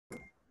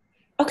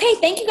Okay,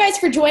 thank you guys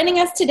for joining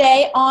us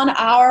today on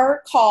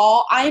our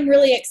call. I'm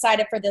really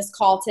excited for this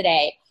call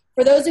today.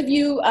 For those of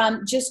you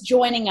just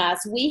joining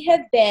us, we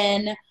have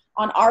been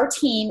on our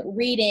team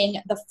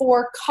reading The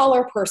Four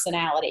Color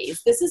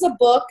Personalities. This is a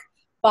book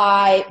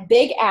by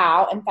Big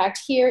Al. In fact,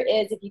 here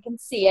is, if you can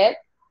see it,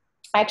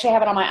 I actually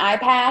have it on my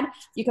iPad.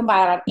 You can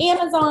buy it on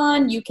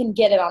Amazon. You can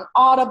get it on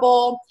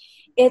Audible.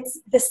 It's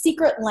the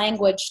secret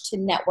language to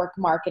network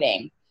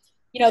marketing.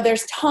 You know,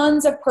 there's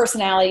tons of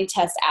personality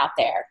tests out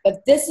there, but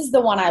this is the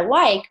one I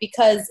like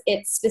because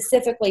it's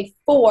specifically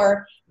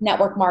for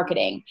network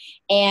marketing.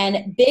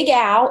 And Big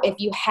Al, if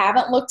you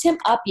haven't looked him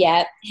up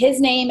yet, his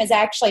name is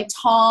actually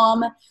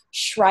Tom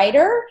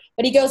Schreider,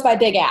 but he goes by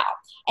Big Al.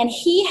 And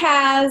he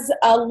has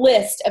a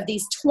list of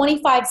these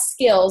 25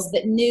 skills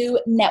that new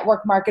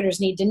network marketers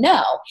need to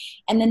know.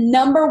 And the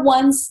number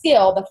one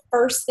skill, the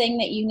first thing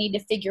that you need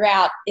to figure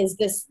out is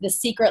the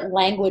secret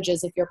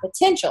languages of your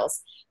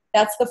potentials.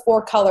 That's the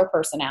four color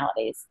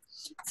personalities.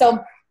 So,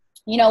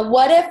 you know,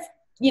 what if,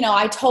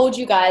 I told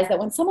you guys that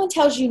when someone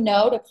tells you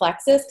no to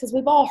Plexus, because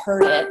we've all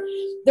heard it,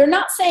 they're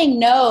not saying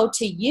no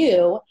to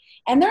you,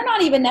 and they're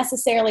not even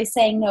necessarily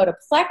saying no to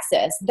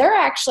Plexus. They're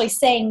actually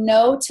saying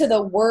no to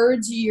the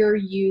words you're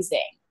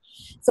using.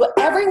 So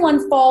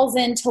everyone falls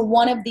into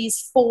one of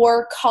these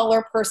four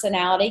color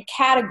personality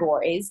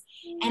categories.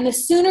 And the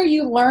sooner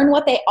you learn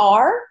what they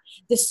are,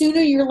 the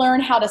sooner you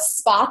learn how to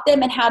spot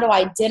them and how to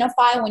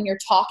identify when you're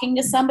talking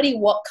to somebody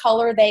what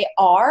color they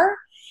are.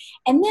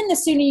 And then the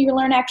sooner you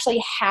learn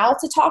actually how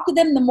to talk to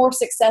them, the more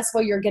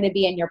successful you're going to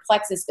be in your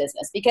Plexus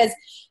business, because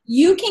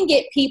you can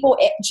get people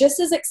just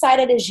as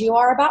excited as you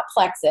are about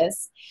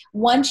Plexus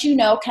once you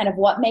know kind of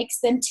what makes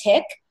them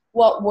tick,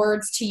 what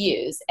words to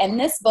use. And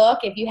this book,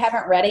 if you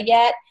haven't read it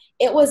yet,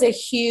 it was a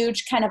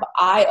huge kind of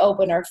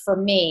eye-opener for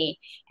me.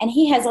 And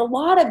he has a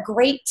lot of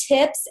great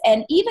tips,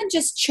 and even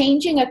just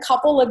changing a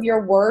couple of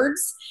your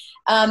words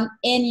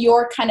in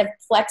your kind of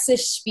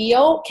Plexus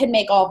spiel can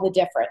make all the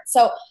difference.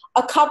 So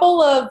a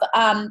couple of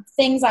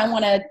things I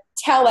want to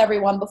tell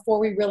everyone before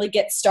we really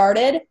get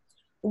started.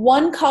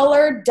 One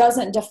color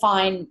doesn't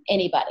define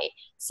anybody.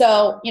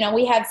 So,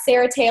 we have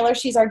Sarah Taylor.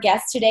 She's our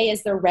guest today,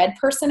 is the red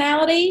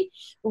personality.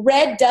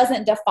 Red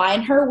doesn't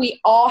define her. We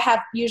all have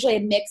usually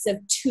a mix of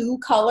two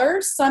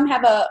colors. Some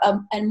have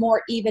a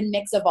more even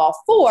mix of all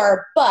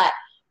four, but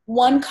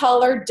one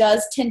color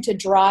does tend to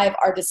drive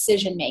our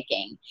decision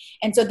making.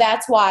 And so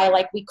that's why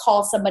we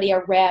call somebody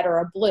a red or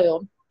a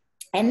blue.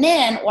 And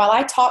then while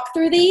I talk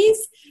through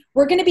these,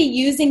 we're going to be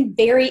using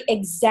very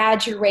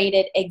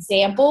exaggerated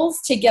examples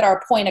to get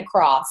our point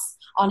across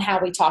on how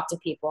we talk to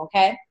people,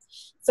 okay?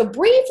 So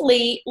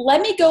briefly, let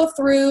me go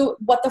through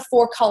what the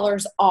four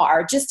colors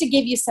are, just to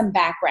give you some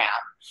background.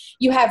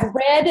 You have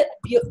red,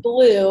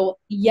 blue,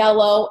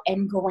 yellow,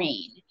 and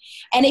green.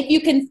 And if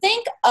you can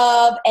think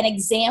of an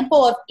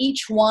example of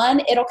each one,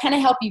 it'll kind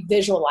of help you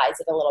visualize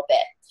it a little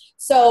bit.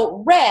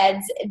 So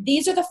reds,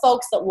 these are the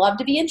folks that love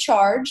to be in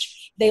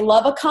charge. They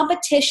love a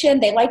competition.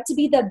 They like to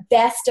be the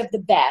best of the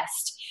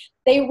best.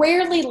 They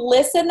rarely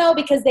listen, though,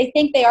 because they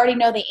think they already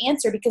know the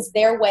answer because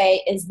their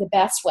way is the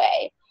best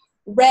way.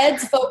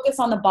 Reds focus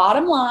on the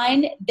bottom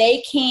line.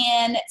 They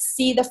can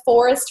see the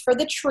forest for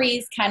the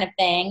trees kind of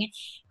thing.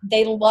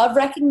 They love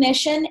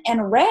recognition,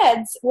 and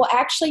reds will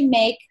actually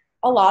make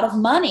a lot of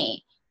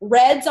money.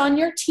 Reds on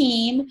your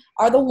team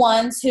are the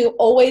ones who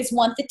always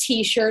want the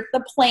t-shirt,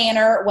 the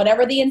planner,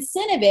 whatever the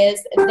incentive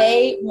is,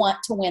 they want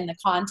to win the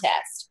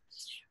contest.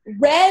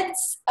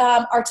 Reds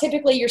are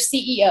typically your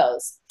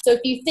CEOs. So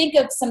if you think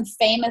of some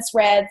famous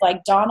reds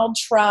like Donald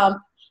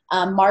Trump,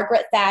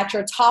 Margaret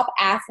Thatcher, top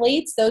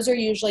athletes, those are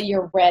usually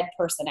your red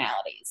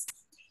personalities.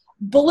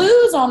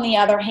 Blues, on the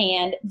other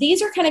hand,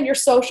 these are kind of your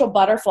social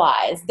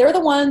butterflies. They're the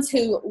ones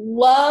who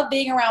love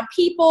being around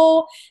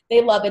people.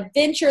 They love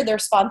adventure. They're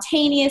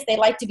spontaneous. They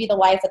like to be the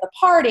life of the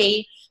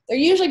party. They're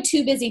usually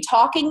too busy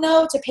talking,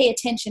 though, to pay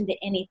attention to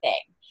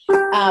anything.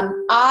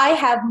 I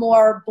have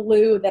more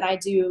blue than I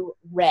do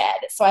red.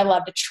 So I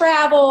love to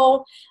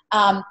travel.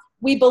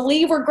 We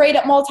believe we're great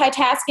at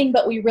multitasking,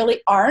 but we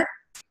really aren't.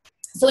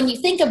 So when you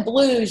think of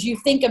blues, you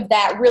think of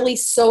that really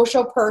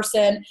social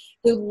person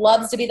who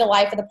loves to be the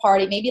life of the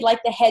party, maybe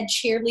like the head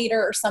cheerleader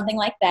or something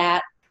like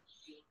that.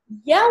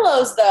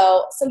 Yellows,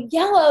 though, so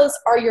yellows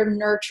are your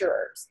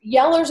nurturers.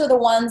 Yellows are the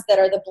ones that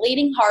are the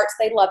bleeding hearts.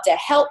 They love to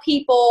help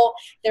people.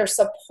 They're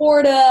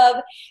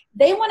supportive.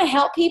 They want to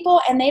help people,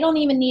 and they don't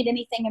even need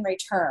anything in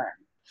return.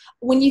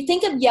 When you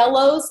think of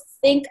yellows,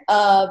 think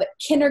of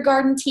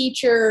kindergarten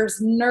teachers,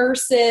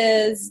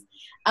 nurses,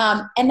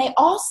 and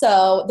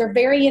they're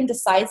very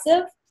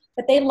indecisive,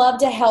 but they love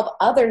to help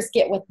others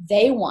get what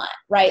they want,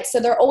 right?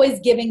 So they're always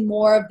giving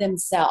more of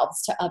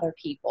themselves to other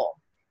people.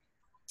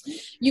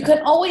 You can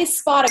always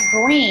spot a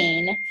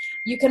green.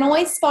 You can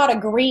always spot a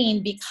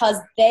green because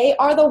they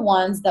are the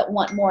ones that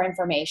want more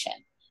information.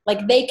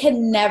 They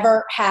can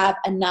never have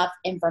enough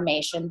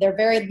information. They're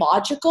very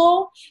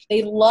logical.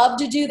 They love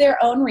to do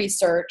their own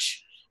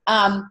research.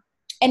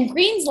 And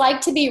greens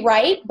like to be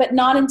right, but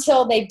not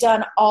until they've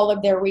done all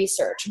of their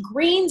research.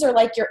 Greens are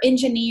like your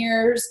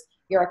engineers,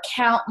 your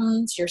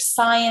accountants, your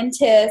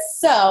scientists.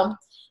 So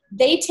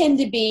they tend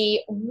to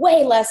be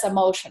way less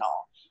emotional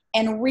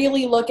and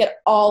really look at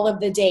all of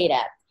the data.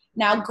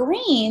 Now,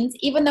 greens,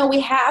 even though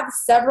we have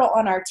several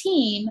on our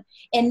team,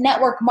 in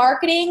network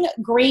marketing,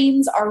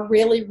 greens are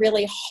really,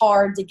 really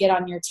hard to get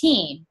on your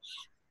team.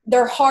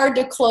 They're hard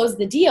to close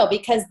the deal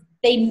because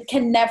they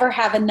can never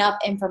have enough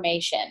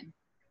information.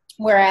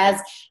 Whereas,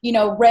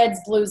 reds,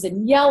 blues,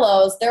 and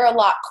yellows, they're a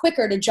lot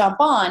quicker to jump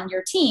on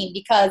your team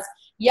because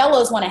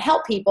yellows want to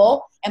help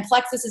people, and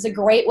Plexus is a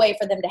great way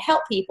for them to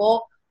help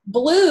people.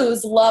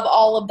 Blues love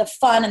all of the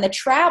fun and the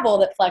travel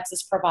that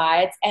Plexus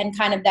provides and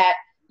kind of that,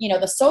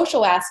 the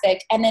social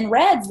aspect. And then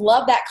reds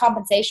love that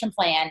compensation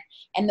plan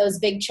and those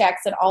big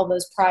checks and all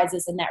those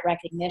prizes and that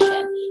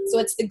recognition. So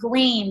it's the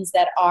greens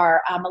that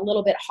are a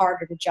little bit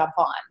harder to jump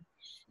on.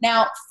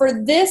 Now,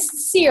 for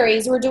this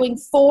series, we're doing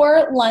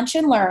 4 lunch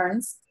and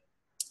learns.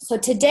 So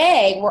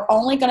today, we're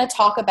only going to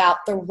talk about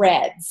the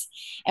reds.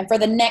 And for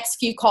the next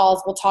few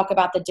calls, we'll talk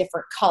about the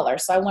different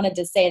colors. So I wanted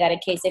to say that in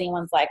case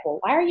anyone's like, well,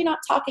 why are you not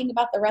talking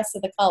about the rest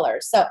of the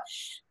colors? So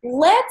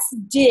let's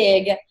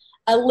dig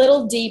a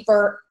little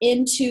deeper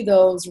into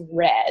those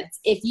reds.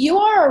 If you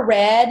are a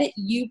red,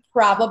 you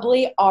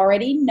probably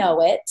already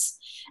know it.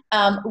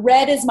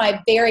 Red is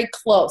my very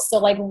close. So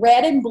like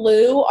red and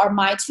blue are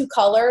my 2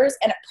 colors,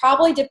 and it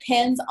probably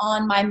depends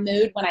on my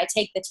mood when I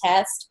take the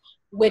test,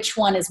 which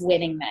one is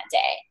winning that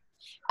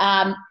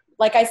day.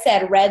 Like I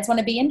said, reds want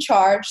to be in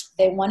charge.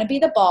 They want to be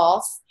the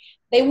boss.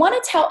 They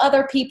want to tell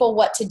other people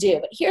what to do.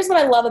 But here's what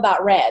I love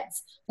about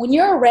reds. When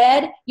you're a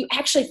red, you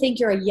actually think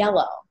you're a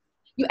yellow.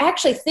 You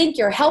actually think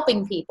you're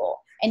helping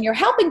people. And you're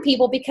helping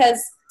people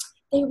because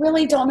they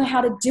really don't know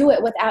how to do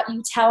it without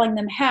you telling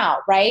them how,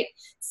 right?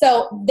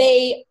 So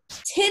they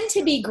tend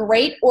to be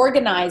great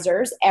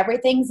organizers.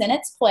 Everything's in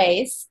its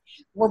place.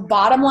 We're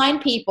bottom line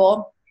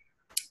people.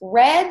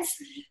 Reds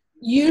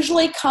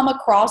usually come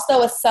across,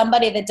 though, as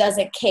somebody that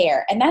doesn't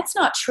care. And that's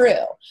not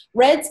true.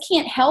 Reds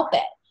can't help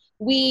it.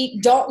 We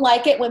don't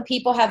like it when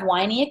people have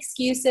whiny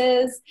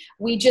excuses.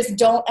 We just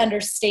don't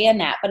understand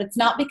that. But it's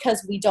not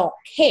because we don't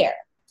care.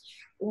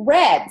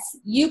 Reds,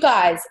 you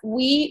guys,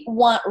 we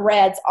want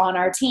reds on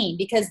our team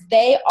because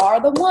they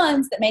are the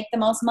ones that make the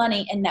most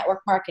money in network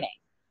marketing.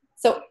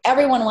 So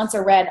everyone wants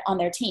a red on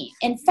their team.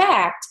 In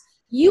fact,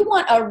 you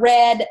want a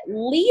red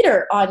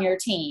leader on your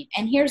team.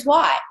 And here's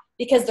why.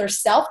 Because they're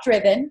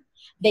self-driven.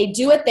 They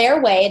do it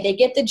their way. They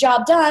get the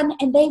job done,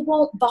 and they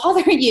won't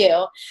bother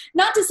you.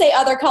 Not to say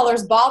other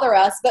colors bother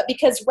us, but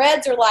because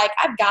reds are like,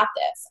 I've got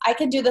this. I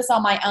can do this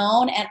on my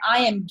own, and I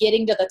am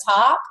getting to the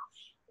top.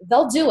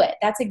 They'll do it.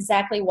 That's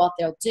exactly what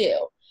they'll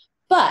do.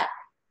 But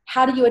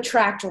how do you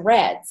attract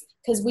reds?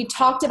 Because we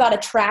talked about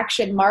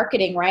attraction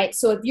marketing, right?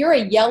 So if you're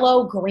a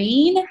yellow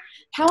green,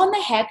 how in the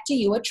heck do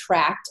you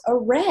attract a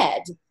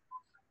red?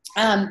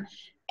 And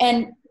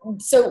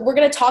so we're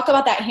going to talk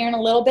about that here in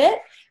a little bit.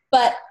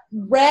 But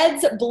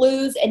reds,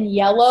 blues, and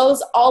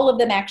yellows, all of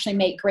them actually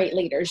make great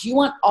leaders. You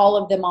want all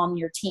of them on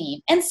your team.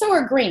 And so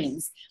are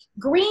greens.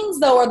 Greens,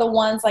 though, are the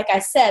ones, like I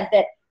said,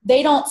 that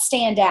they don't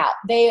stand out.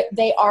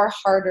 They are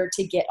harder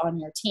to get on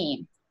your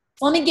team.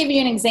 So let me give you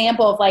an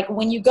example of like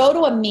when you go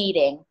to a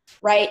meeting,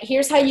 right?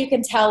 Here's how you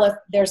can tell if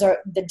there's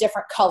the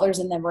different colors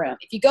in the room.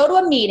 If you go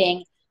to a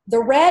meeting,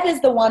 the red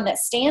is the one that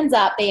stands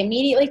up. They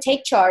immediately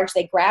take charge.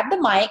 They grab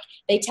the mic.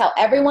 They tell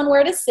everyone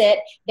where to sit.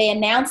 They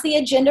announce the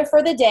agenda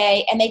for the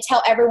day, and they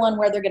tell everyone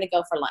where they're going to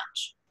go for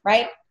lunch,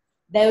 right?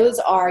 Those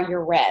are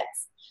your reds.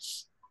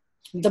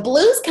 The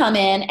blues come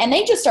in and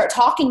they just start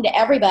talking to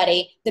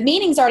everybody. The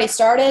meeting's already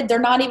started. They're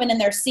not even in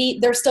their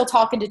seat. They're still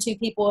talking to 2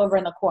 people over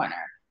in the corner.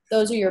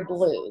 Those are your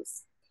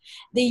blues.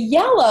 The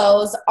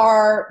yellows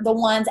are the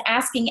ones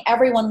asking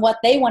everyone what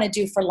they want to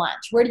do for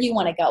lunch. Where do you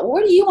want to go?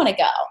 Where do you want to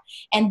go?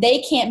 And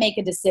they can't make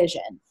a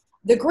decision.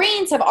 The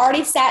greens have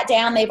already sat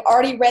down. They've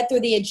already read through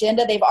the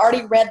agenda. They've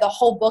already read the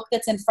whole book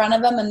that's in front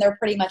of them, and they're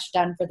pretty much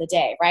done for the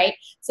day, right?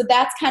 So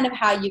that's kind of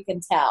how you can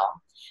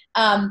tell.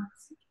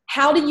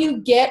 How do you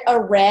get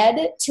a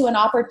red to an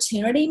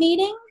opportunity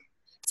meeting?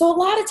 So a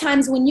lot of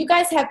times when you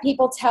guys have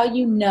people tell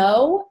you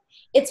no,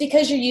 it's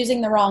because you're using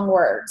the wrong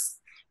words.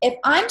 If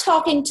I'm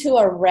talking to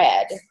a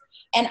red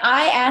and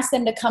I ask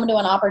them to come to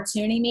an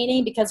opportunity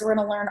meeting because we're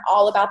going to learn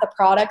all about the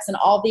products and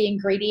all the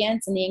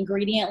ingredients and the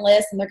ingredient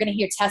list, and they're going to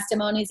hear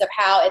testimonies of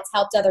how it's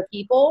helped other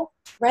people,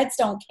 reds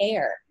don't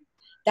care.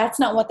 That's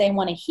not what they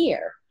want to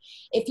hear.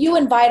 If you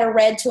invite a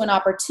red to an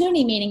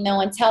opportunity meeting, though,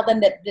 and tell them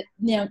that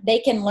they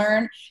can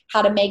learn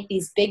how to make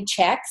these big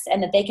checks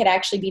and that they could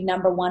actually be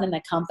number 1 in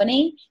the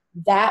company,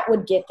 that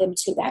would get them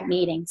to that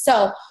meeting.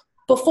 So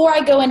before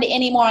I go into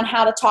any more on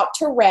how to talk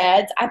to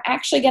reds, I'm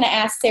actually going to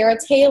ask Sarah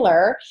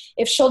Taylor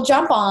if she'll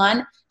jump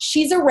on.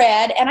 She's a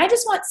red, and I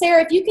just want,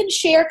 Sarah, if you can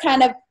share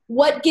kind of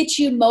what gets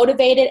you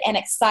motivated and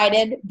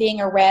excited being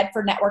a red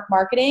for network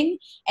marketing,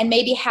 and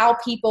maybe how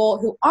people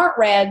who aren't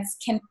reds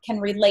can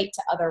relate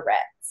to other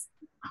reds.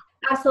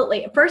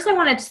 Absolutely. First, I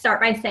wanted to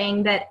start by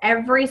saying that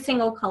every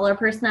single color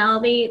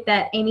personality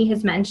that Amy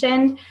has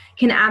mentioned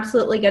can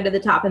absolutely go to the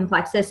top in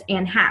Plexus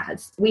and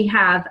has. We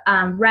have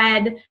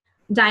red,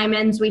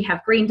 diamonds, we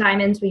have green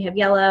diamonds, we have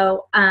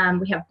yellow,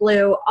 we have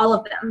blue, all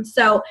of them.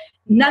 So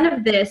none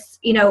of this,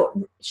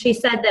 she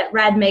said that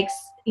red makes,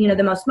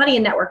 the most money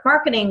in network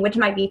marketing, which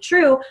might be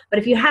true. But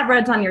if you have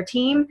reds on your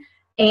team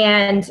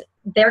and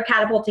they're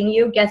catapulting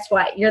you, guess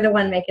what? You're the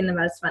one making the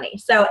most money.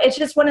 So it's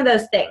just one of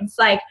those things.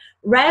 Like,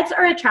 reds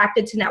are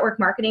attracted to network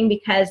marketing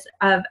because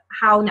of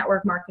how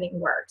network marketing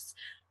works.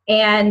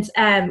 And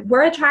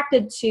we're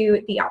attracted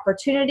to the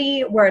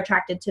opportunity. We're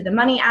attracted to the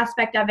money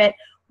aspect of it.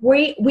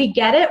 We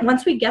get it.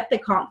 Once we get the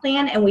comp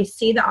plan and we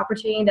see the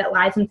opportunity that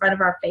lies in front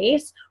of our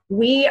face,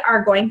 we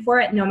are going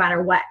for it no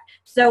matter what.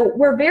 So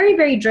we're very,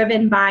 very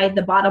driven by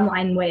the bottom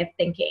line way of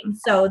thinking.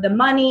 So the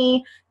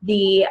money,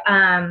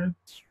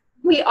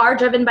 we are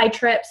driven by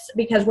trips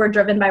because we're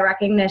driven by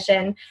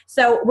recognition.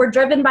 So we're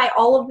driven by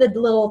all of the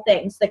little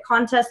things, the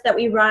contests that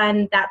we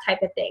run, that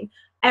type of thing.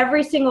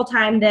 Every single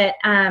time that,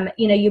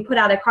 you put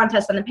out a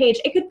contest on the page,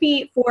 it could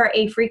be for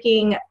a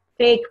freaking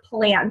fake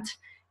plant,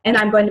 and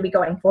I'm going to be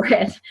going for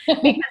it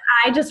because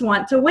I just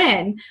want to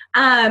win.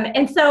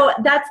 And so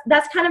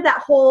that's kind of that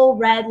whole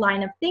red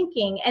line of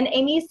thinking. And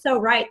Amy's so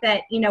right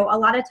that, a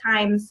lot of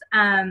times,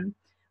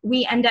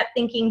 we end up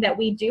thinking that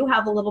we do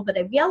have a little bit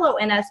of yellow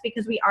in us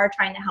because we are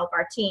trying to help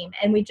our team.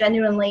 And we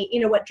genuinely,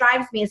 what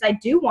drives me is I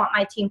do want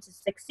my team to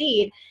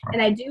succeed,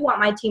 and I do want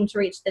my team to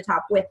reach the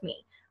top with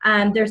me.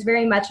 There's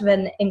very much of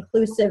an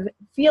inclusive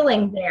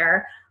feeling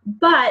there,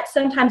 but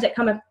sometimes it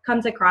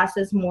comes across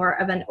as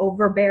more of an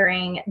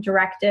overbearing,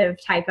 directive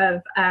type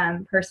of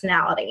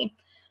personality.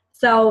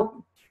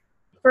 So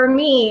for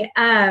me,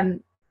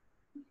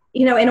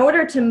 in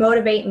order to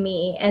motivate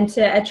me and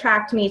to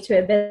attract me to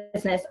a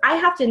business, I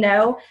have to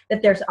know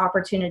that there's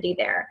opportunity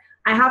there.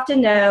 I have to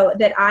know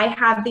that I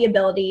have the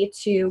ability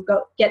to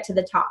get to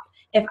the top.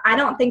 If I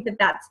don't think that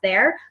that's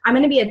there, I'm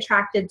going to be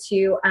attracted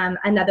to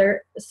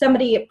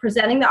somebody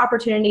presenting the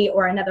opportunity,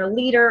 or another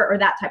leader, or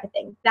that type of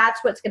thing.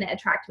 That's what's going to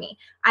attract me.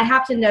 I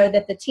have to know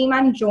that the team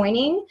I'm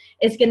joining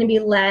is going to be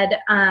led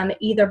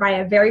either by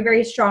a very,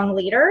 very strong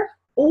leader,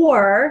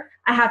 or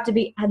I have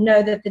to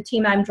know that the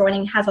team I'm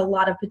joining has a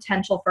lot of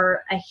potential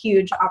for a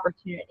huge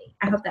opportunity.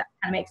 I hope that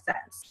kind of makes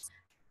sense.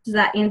 Does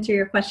that answer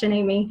your question,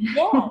 Amy?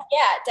 Yeah,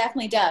 it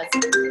definitely does.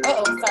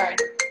 Oh, sorry.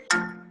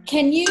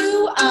 Can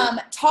you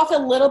talk a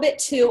little bit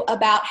too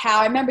about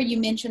how, I remember you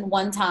mentioned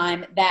one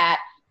time that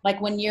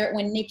like when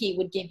Nikki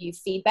would give you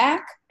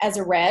feedback as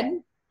a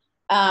red,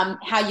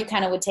 how you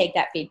kind of would take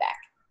that feedback?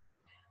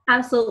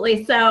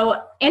 Absolutely.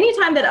 So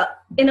anytime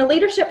that in a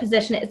leadership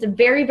position, it's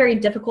very, very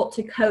difficult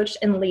to coach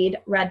and lead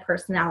red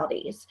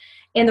personalities.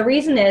 And the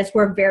reason is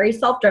we're very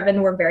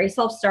self-driven, we're very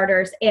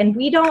self-starters, and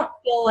we don't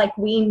feel like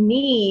we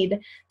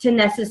need to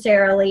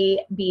necessarily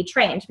be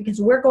trained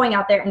because we're going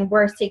out there and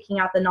we're seeking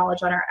out the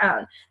knowledge on our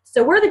own.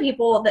 So we're the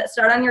people that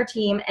start on your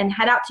team and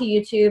head out to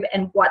YouTube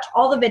and watch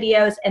all the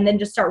videos and then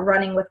just start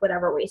running with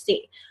whatever we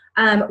see.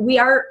 We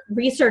are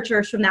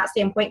researchers from that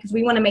standpoint because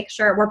we want to make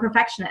sure we're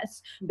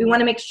perfectionists. We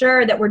want to make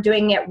sure that we're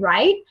doing it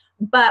right,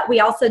 but we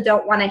also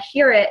don't want to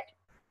hear it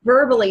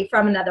verbally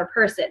from another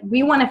person.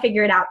 We want to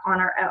figure it out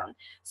on our own.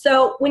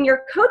 So when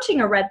you're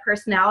coaching a red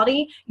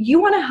personality, you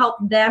want to help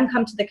them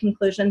come to the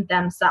conclusion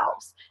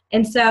themselves.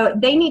 And so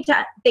they need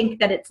to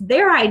think that it's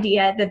their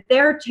idea, that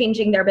they're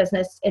changing their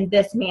business in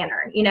this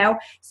manner,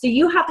 So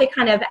you have to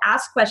kind of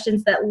ask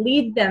questions that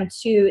lead them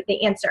to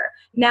the answer.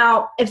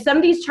 Now, if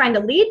somebody's trying to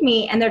lead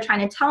me and they're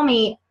trying to tell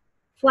me,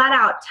 flat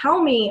out,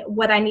 tell me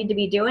what I need to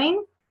be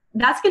doing,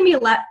 that's going to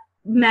be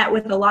met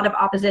with a lot of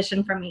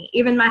opposition from me.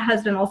 Even my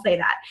husband will say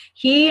that.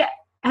 He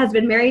has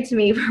been married to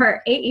me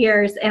for 8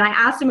 years, and I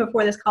asked him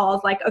before this call, I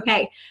was like,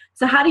 okay,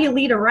 so how do you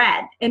lead a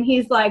red? And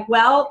he's like,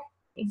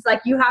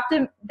 you have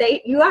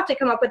to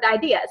come up with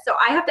ideas. So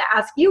I have to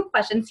ask you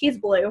questions. He's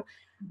blue.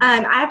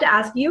 I have to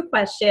ask you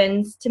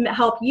questions to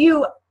help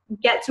you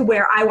get to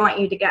where I want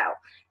you to go.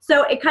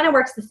 So it kind of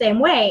works the same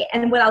way.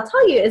 And what I'll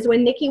tell you is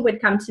when Nikki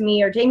would come to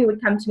me, or Jamie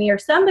would come to me, or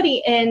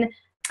somebody in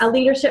a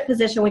leadership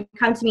position would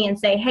come to me and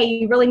say, hey,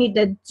 you really need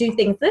to do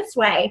things this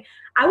way,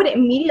 I would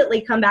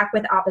immediately come back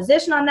with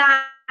opposition on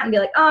that and be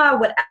like, oh,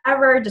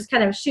 whatever, just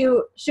kind of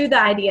shoo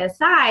the idea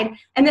aside.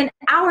 And then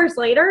hours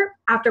later,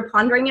 after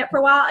pondering it for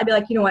a while, I'd be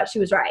like, you know what, she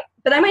was right.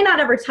 But I might not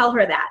ever tell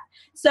her that.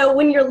 So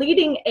when you're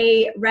leading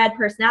a red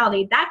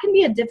personality, that can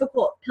be a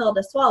difficult pill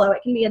to swallow.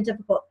 It can be a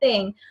difficult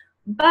thing.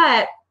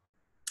 But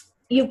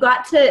you've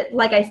got to,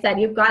 like I said,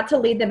 you've got to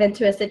lead them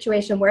into a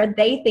situation where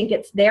they think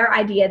it's their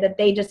idea that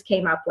they just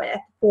came up with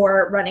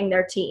for running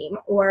their team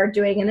or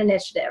doing an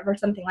initiative or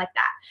something like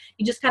that.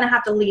 You just kind of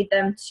have to lead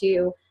them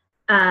to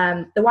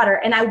the water.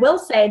 And I will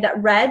say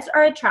that reds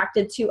are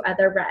attracted to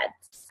other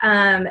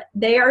reds.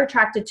 They are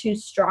attracted to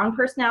strong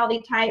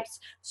personality types,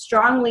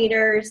 strong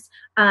leaders,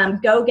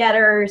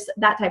 go-getters,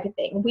 that type of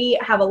thing. We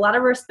have a lot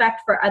of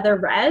respect for other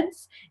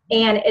reds,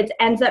 and it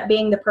ends up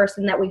being the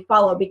person that we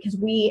follow because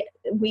we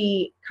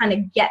kind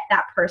of get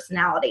that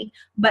personality.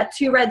 But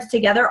two reds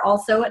together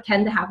also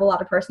tend to have a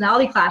lot of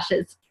personality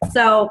clashes.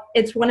 So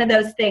it's one of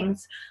those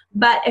things.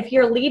 But if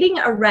you're leading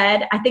a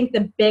red, I think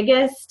the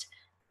biggest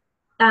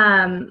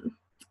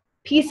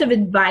piece of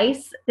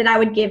advice that I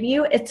would give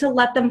you is to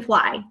let them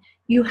fly.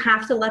 You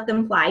have to let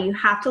them fly. You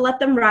have to let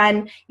them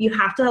run. You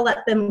have to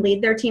let them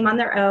lead their team on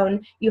their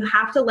own. You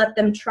have to let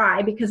them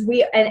try, because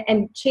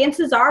and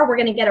chances are we're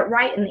going to get it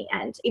right in the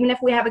end. Even if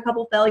we have a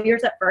couple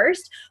failures at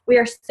first, we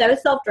are so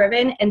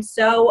self-driven and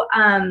so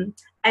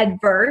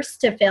adverse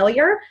to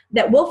failure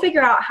that we'll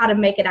figure out how to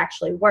make it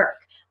actually work.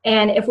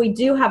 And if we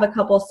do have a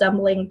couple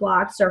stumbling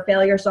blocks or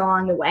failures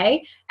along the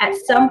way, at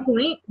some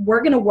point,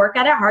 we're going to work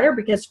at it harder,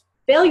 because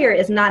failure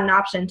is not an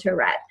option to a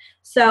red.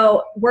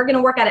 So we're going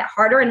to work at it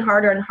harder and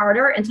harder and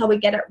harder until we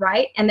get it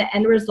right, and the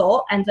end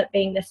result ends up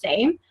being the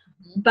same.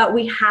 But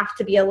we have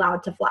to be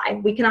allowed to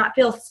fly. We cannot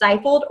feel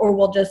stifled, or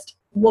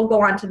we'll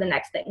go on to the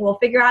next thing. We'll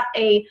figure out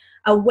a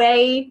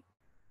way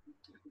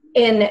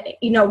in,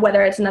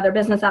 whether it's another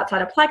business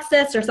outside of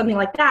Plexus or something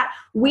like that.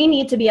 We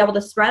need to be able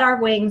to spread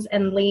our wings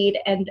and lead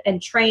and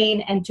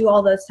train and do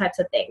all those types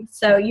of things.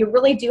 So you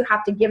really do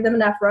have to give them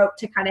enough rope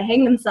to kind of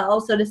hang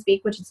themselves, so to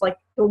speak, which is like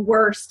the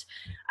worst,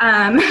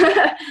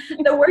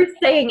 the worst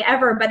saying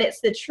ever, but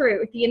it's the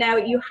truth. You have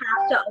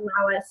to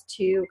allow us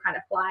to kind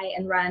of fly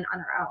and run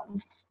on our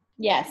own.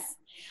 Yes.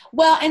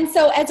 Well, and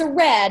so as a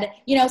red,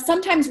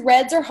 sometimes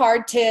reds are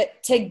hard to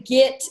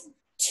get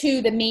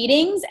to the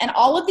meetings and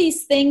all of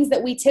these things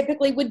that we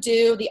typically would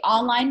do, the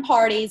online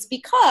parties,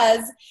 because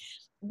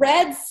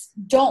reds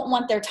don't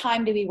want their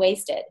time to be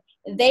wasted.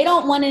 They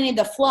don't want any of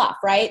the fluff,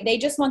 right? They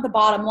just want the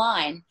bottom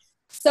line.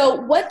 So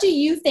what do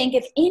you think,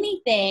 if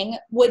anything,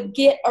 would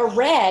get a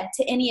red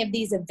to any of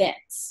these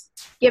events?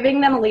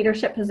 Giving them a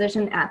leadership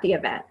position at the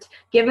event,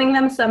 giving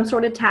them some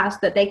sort of task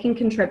that they can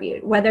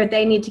contribute, whether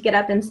they need to get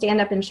up and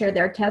stand up and share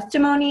their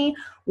testimony,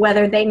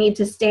 whether they need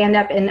to stand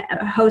up and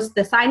host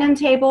the sign-in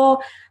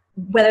table,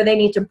 whether they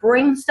need to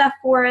bring stuff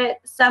for it,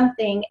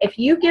 something. If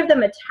you give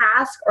them a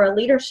task or a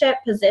leadership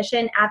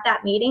position at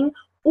that meeting,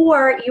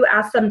 or you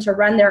ask them to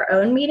run their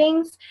own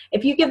meetings,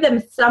 if you give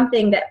them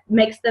something that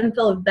makes them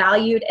feel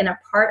valued and a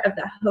part of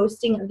the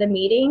hosting of the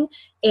meeting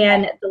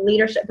and the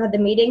leadership of the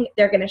meeting,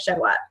 they're going to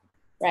show up.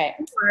 Right.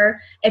 Or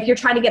if you're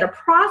trying to get a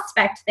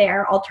prospect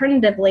there,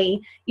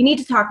 alternatively, you need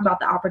to talk about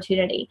the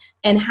opportunity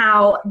and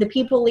how the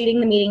people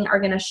leading the meeting are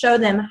going to show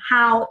them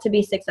how to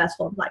be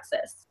successful in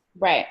Plexus.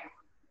 Right.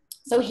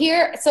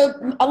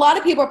 So a lot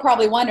of people are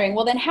probably wondering,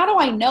 well, then how do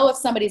I know if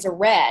somebody's a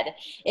red?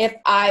 If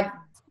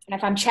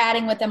I'm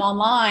chatting with them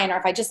online, or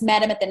if I just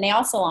met them at the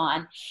nail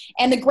salon.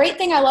 And the great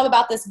thing I love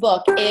about this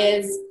book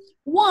is,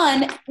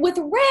 one, with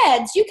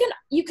reds,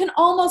 you can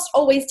almost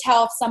always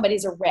tell if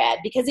somebody's a red,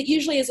 because it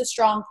usually is a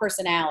strong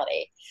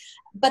personality.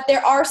 But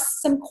there are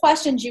some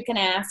questions you can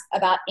ask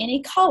about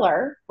any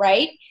color,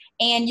 right?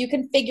 And you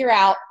can figure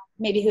out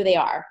maybe who they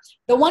are.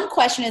 The one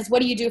question is,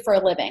 what do you do for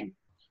a living?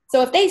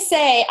 So if they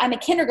say, I'm a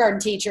kindergarten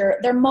teacher,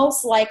 they're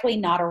most likely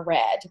not a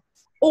red.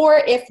 Or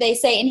if they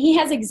say, and he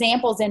has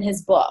examples in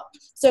his book.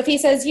 So if he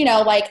says,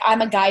 like,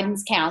 I'm a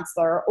guidance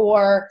counselor,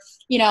 or,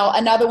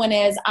 another one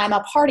is, I'm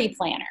a party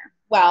planner.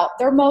 Well,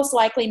 they're most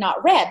likely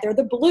not red. They're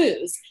the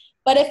blues.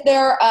 But if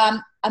they're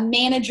a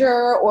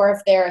manager, or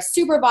if they're a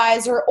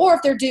supervisor, or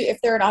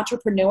if they're an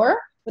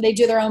entrepreneur where they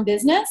do their own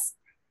business,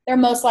 they're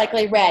most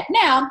likely red.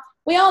 Now,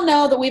 we all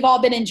know that we've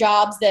all been in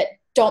jobs that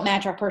don't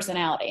match our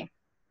personality.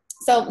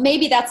 So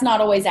maybe that's not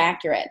always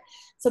accurate.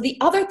 So the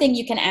other thing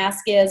you can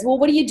ask is, well,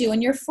 what do you do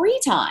in your free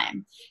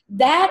time?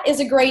 That is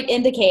a great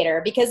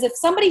indicator, because if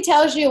somebody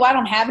tells you, I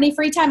don't have any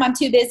free time, I'm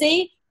too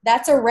busy,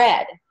 that's a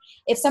red.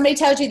 If somebody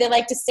tells you they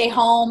like to stay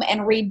home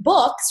and read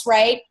books,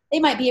 right,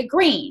 they might be a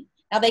green.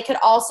 Now, they could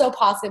also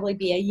possibly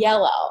be a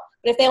yellow.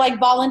 But if they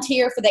like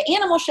volunteer for the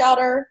animal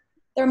shelter,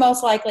 they're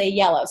most likely a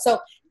yellow. So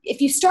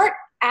if you start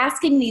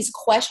asking these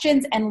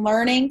questions and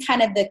learning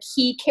kind of the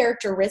key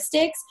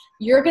characteristics,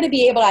 you're going to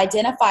be able to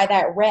identify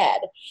that red.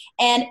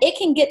 And it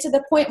can get to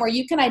the point where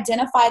you can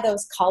identify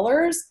those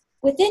colors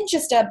within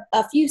just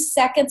a few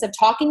seconds of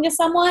talking to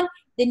someone,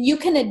 then you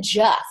can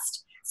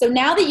adjust. So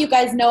now that you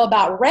guys know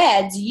about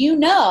reds,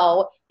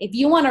 if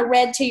you want a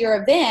red to your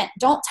event,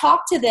 don't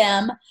talk to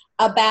them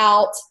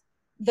about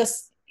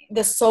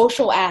the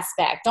social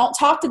aspect. Don't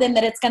talk to them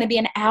that it's going to be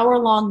an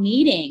hour-long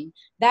meeting.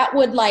 That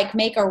would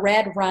make a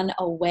red run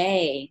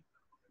away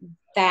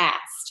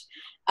fast.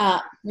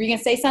 Were you going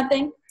to say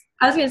something?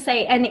 I was going to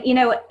say, and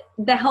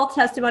the health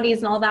testimonies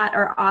and all that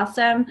are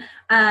awesome,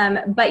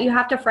 but you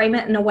have to frame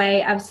it in a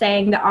way of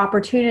saying the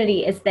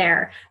opportunity is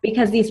there,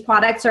 because these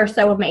products are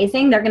so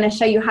amazing. They're going to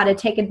show you how to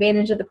take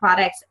advantage of the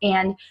products,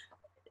 and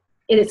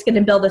it's going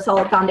to build a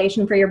solid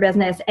foundation for your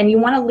business. And you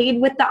want to lead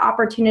with the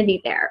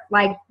opportunity there.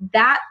 Like,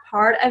 that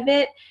part of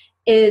it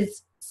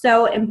is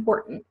so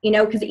important,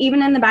 because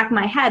even in the back of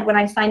my head, when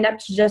I signed up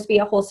to just be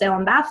a wholesale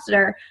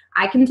ambassador,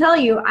 I can tell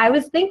you, I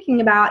was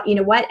thinking about,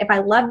 if I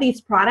love these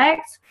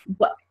products,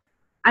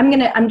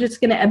 I'm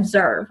just going to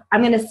observe.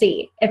 I'm going to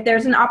see if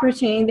there's an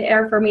opportunity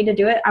there for me to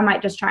do it. I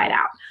might just try it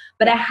out.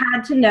 But I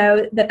had to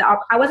know that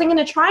I wasn't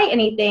going to try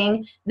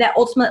anything that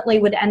ultimately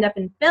would end up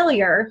in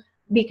failure,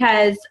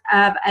 because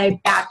of a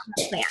bad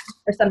comp plan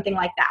or something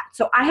like that.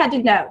 So I had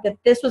to know that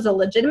this was a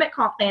legitimate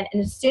comp plan.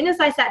 And as soon as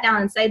I sat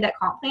down and said that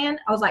comp plan,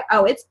 I was like,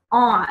 oh, it's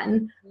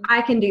on.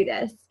 I can do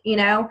this. You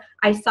know,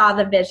 I saw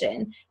the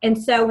vision.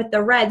 And so with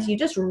the Reds, you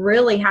just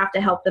really have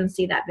to help them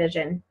see that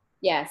vision.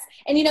 Yes.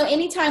 And, you know,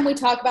 anytime we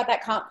talk about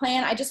that comp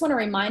plan, I just want to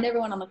remind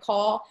everyone on the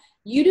call,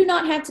 you do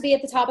not have to be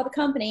at the top of the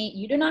company.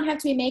 You do not have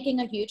to be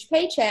making a huge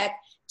paycheck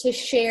to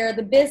share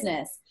the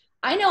business.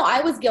 I know I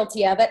was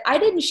guilty of it. I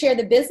didn't share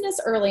the business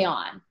early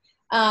on.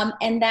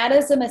 And that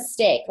is a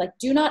mistake. Like,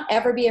 do not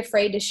ever be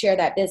afraid to share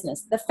that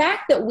business. The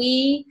fact that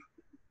we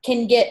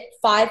can get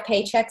 5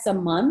 paychecks a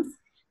month,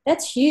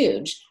 that's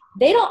huge.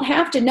 They don't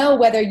have to know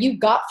whether you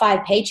got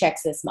 5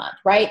 paychecks this month,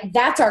 right?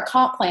 That's our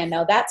comp plan,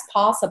 though. That's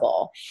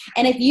possible.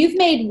 And if you've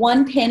made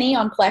 1 penny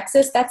on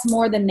Plexus, that's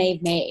more than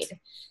they've made.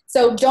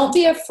 So don't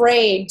be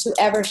afraid to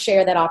ever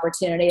share that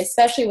opportunity,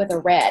 especially with a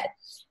Red.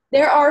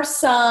 There are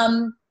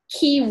some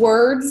key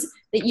words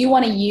that you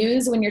want to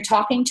use when you're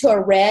talking to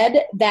a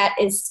Red that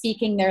is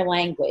speaking their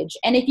language.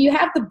 And if you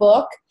have the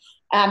book,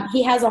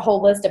 he has a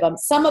whole list of them.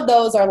 Some of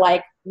those are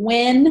like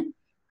win,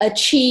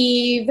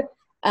 achieve,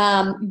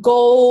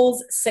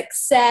 goals,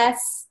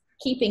 success,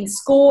 keeping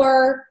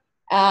score,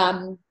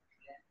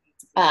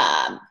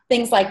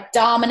 things like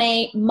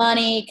dominate,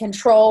 money,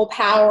 control,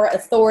 power,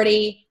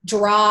 authority,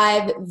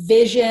 drive,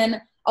 vision.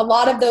 A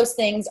lot of those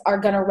things are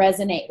going to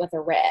resonate with a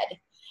Red.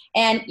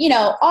 And, you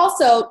know,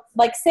 also,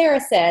 like Sarah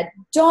said,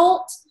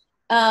 don't,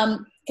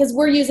 because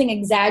we're using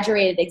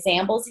exaggerated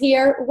examples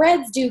here,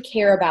 Reds do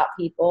care about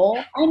people.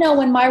 I know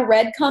when my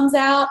Red comes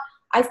out,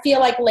 I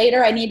feel like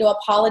later I need to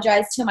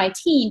apologize to my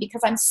team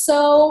because I'm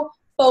so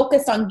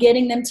focused on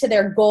getting them to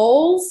their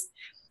goals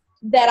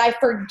that I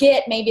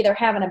forget maybe they're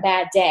having a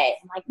bad day.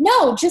 I'm like,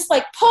 no, just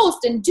like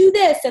post and do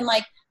this and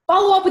like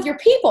follow up with your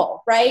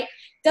people, right?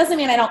 Doesn't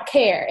mean I don't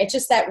care. It's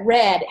just that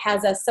Red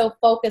has us so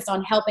focused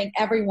on helping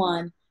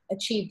everyone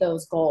achieve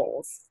those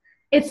goals.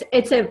 It's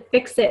a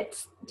fix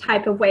it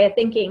type of way of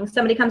thinking.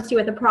 Somebody comes to you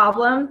with a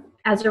problem.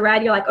 As a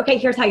Red, you're like, okay,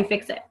 here's how you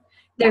fix it.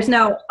 There's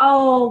no,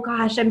 oh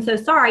gosh, I'm so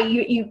sorry.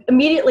 You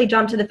immediately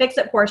jump to the fix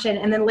it portion,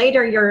 and then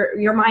later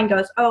your mind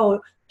goes, oh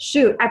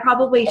shoot, I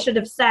probably should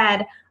have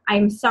said,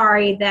 I'm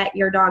sorry that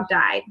your dog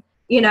died,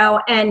 you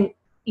know, and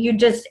you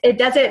just,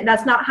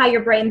 that's not how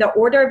your brain, the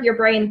order of your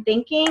brain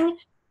thinking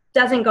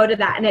doesn't go to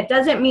that. And it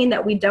doesn't mean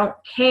that we don't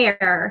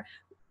care.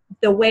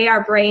 The way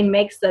our brain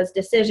makes those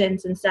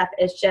decisions and stuff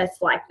is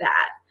just like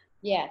that.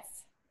 Yes.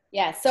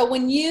 Yeah. So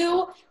when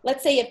you,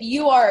 let's say if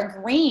you are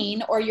a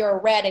green or you're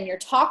a Red and you're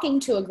talking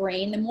to a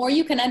green, the more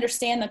you can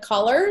understand the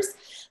colors,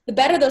 the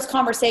better those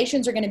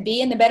conversations are going to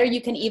be and the better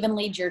you can even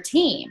lead your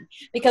team.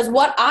 Because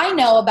what I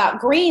know about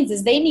greens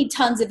is they need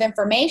tons of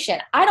information.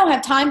 I don't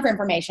have time for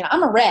information.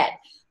 I'm a Red.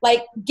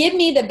 Like, give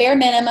me the bare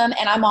minimum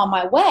and I'm on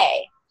my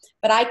way.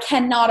 But I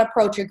cannot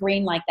approach a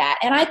green like that.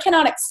 And I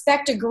cannot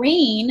expect a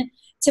green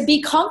to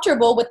be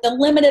comfortable with the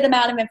limited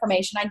amount of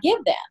information I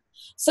give them.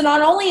 So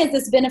not only is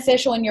this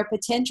beneficial in your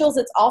potentials,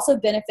 it's also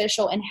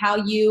beneficial in how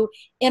you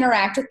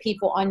interact with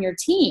people on your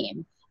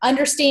team.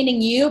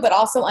 Understanding you, but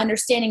also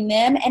understanding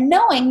them and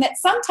knowing that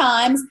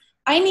sometimes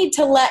I need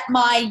to let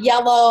my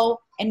yellow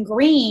and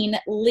green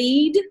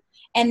lead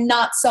and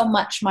not so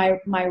much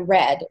my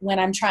Red when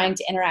I'm trying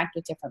to interact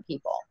with different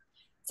people.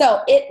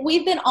 So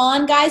we've been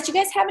on, guys. Do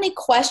you guys have any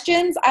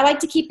questions? I like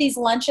to keep these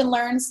lunch and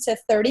learns to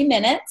 30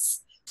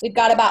 minutes. We've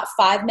got about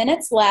 5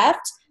 minutes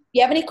left. If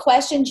you have any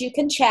questions, you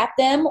can chat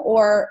them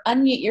or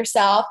unmute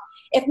yourself.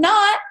 If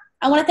not,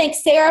 I want to thank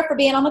Sarah for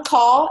being on the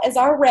call as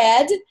our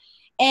Red.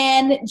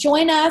 And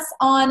join us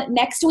on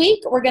next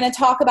week. We're going to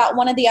talk about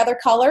one of the other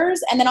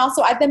colors. And then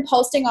also I've been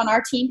posting on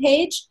our team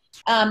page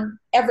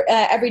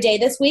every day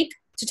this week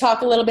to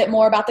talk a little bit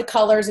more about the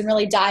colors and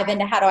really dive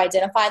into how to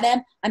identify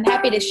them. I'm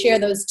happy to share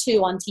those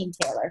too on Team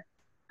Taylor.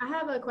 I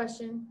have a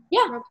question.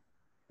 Yeah.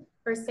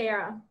 For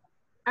Sarah.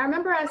 I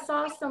remember I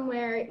saw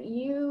somewhere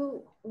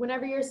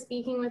whenever you're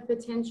speaking with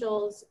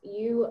potentials,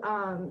 you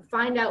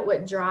find out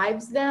what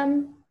drives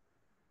them.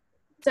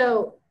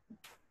 So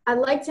I'd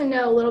like to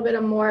know a little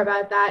bit more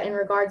about that in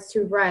regards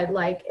to Red.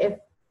 Like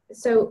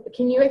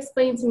can you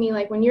explain to me,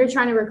 like when you're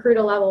trying to recruit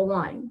a level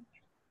 1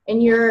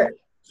 and you're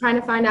trying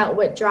to find out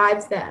what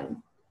drives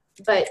them,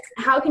 but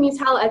how can you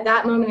tell at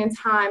that moment in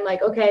time,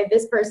 like, okay,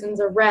 this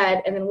person's a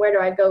Red, and then where do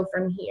I go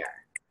from here?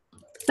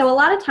 So a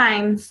lot of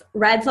times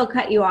Reds will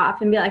cut you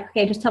off and be like,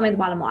 okay, just tell me the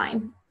bottom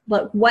line.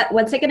 Look,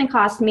 what's it going to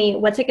cost me?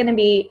 What's it going to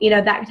be? You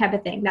know, that type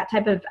of thing, that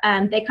type of,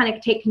 they kind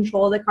of take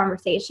control of the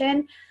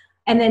conversation.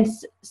 And then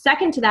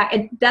second to that,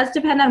 it does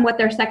depend on what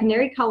their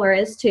secondary color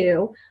is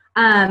too.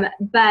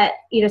 But,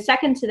 you know,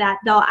 second to that,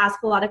 they'll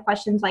ask a lot of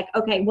questions like,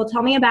 okay, well,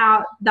 tell me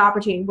about the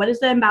opportunity. What is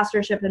the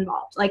ambassadorship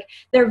involved? Like,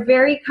 they're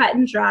very cut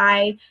and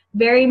dry,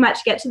 very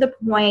much get to the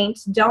point.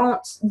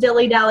 Don't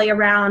dilly-dally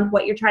around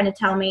what you're trying to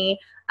tell me,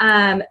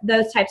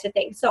 those types of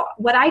things. So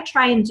what I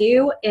try and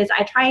do is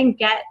I try and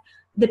get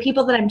the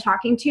people that I'm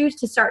talking to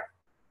start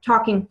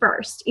talking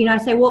first. You know, I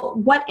say, well,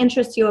 what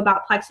interests you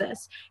about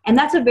Plexus? And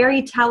that's a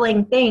very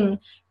telling thing,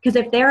 because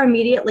if they're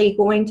immediately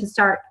going to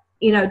start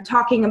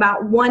talking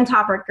about one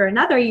topic or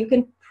another, you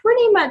can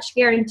pretty much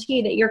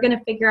guarantee that you're going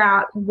to figure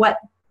out what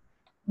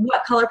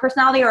color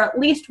personality, or at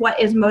least what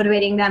is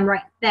motivating them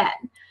right then.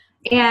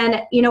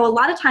 And, a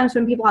lot of times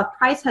when people have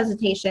price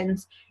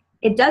hesitations,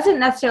 it doesn't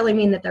necessarily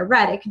mean that they're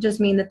red. It could just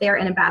mean that they're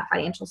in a bad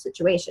financial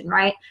situation,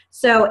 right?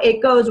 So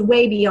it goes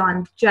way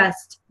beyond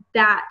just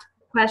that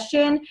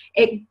question.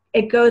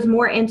 It goes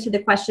more into the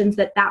questions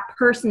that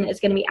person is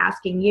going to be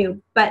asking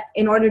you. But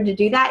in order to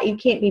do that, you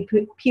can't be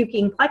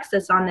puking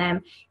plexus on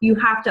them. You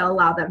have to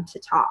allow them to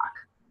talk.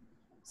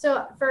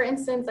 So for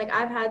instance, like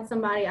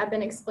I've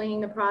been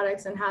explaining the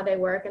products and how they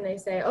work, and they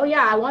say, oh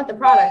yeah, I want the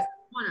products,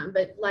 I want them,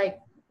 but like,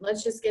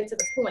 let's just get to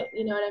the point.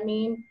 You know what I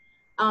mean?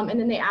 And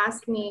then they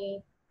ask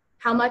me,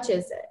 how much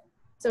is it?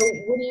 So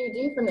what do you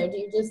do from there? Do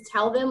you just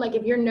tell them, like,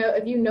 if you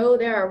know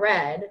they're a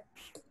red,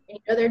 and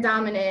they're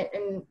dominant,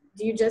 and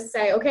do you just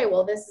say, okay,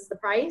 well, this is the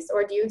price?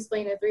 Or do you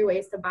explain the 3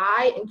 ways to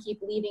buy and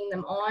keep leading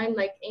them on?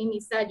 Like Amy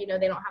said, they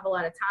don't have a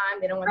lot of time.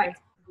 They don't want their time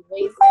to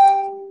be wasted.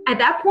 At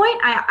that point,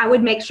 I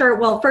would make sure,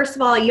 well, first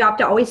of all, you have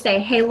to always say,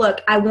 hey,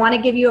 look, I want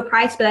to give you a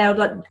price, but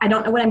I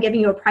don't know what I'm giving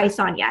you a price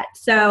on yet.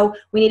 So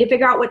we need to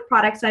figure out what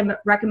products I'm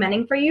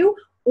recommending for you.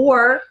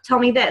 Or tell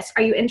me this,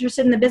 are you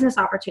interested in the business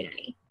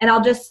opportunity? And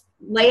I'll just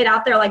lay it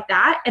out there like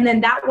that. And then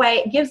that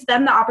way it gives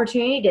them the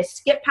opportunity to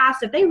skip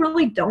past, if they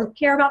really don't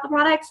care about the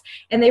products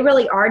and they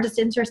really are just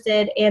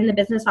interested in the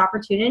business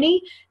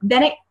opportunity,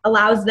 then it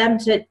allows them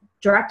to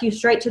direct you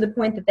straight to the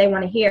point that they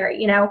want to hear,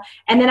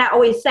 And then I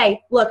always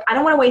say, look, I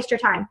don't want to waste your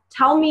time.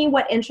 Tell me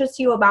what interests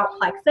you about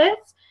Plexus,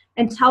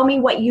 and tell me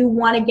what you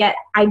want to get.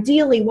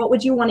 Ideally, what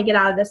would you want to get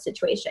out of this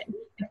situation?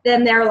 If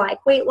then they're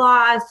like weight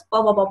loss,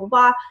 blah, blah, blah, blah,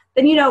 blah,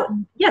 then,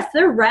 yes,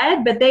 they're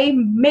red, but they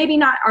maybe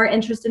not are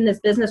interested in this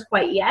business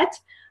quite yet.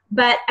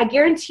 But I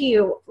guarantee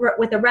you,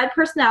 with a red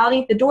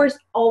personality, the door is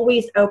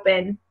always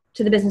open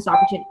to the business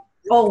opportunity,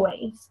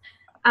 always.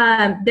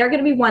 They're going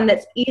to be one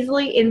that's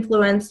easily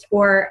influenced,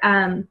 or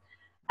I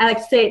like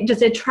to say,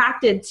 just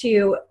attracted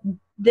to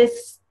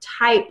this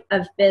type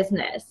of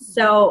business.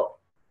 So,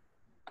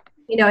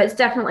 it's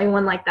definitely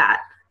one like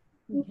that.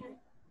 Okay.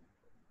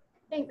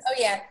 Thanks. Oh,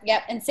 yeah.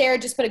 Yep. And Sarah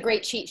just put a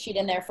great cheat sheet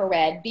in there for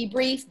red. Be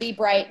brief, be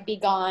bright, be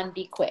gone,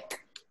 be quick.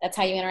 That's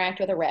how you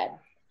interact with a red.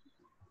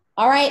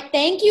 All right.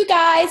 Thank you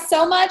guys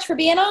so much for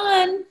being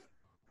on.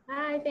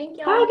 Bye. Thank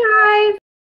you. Bye, guys.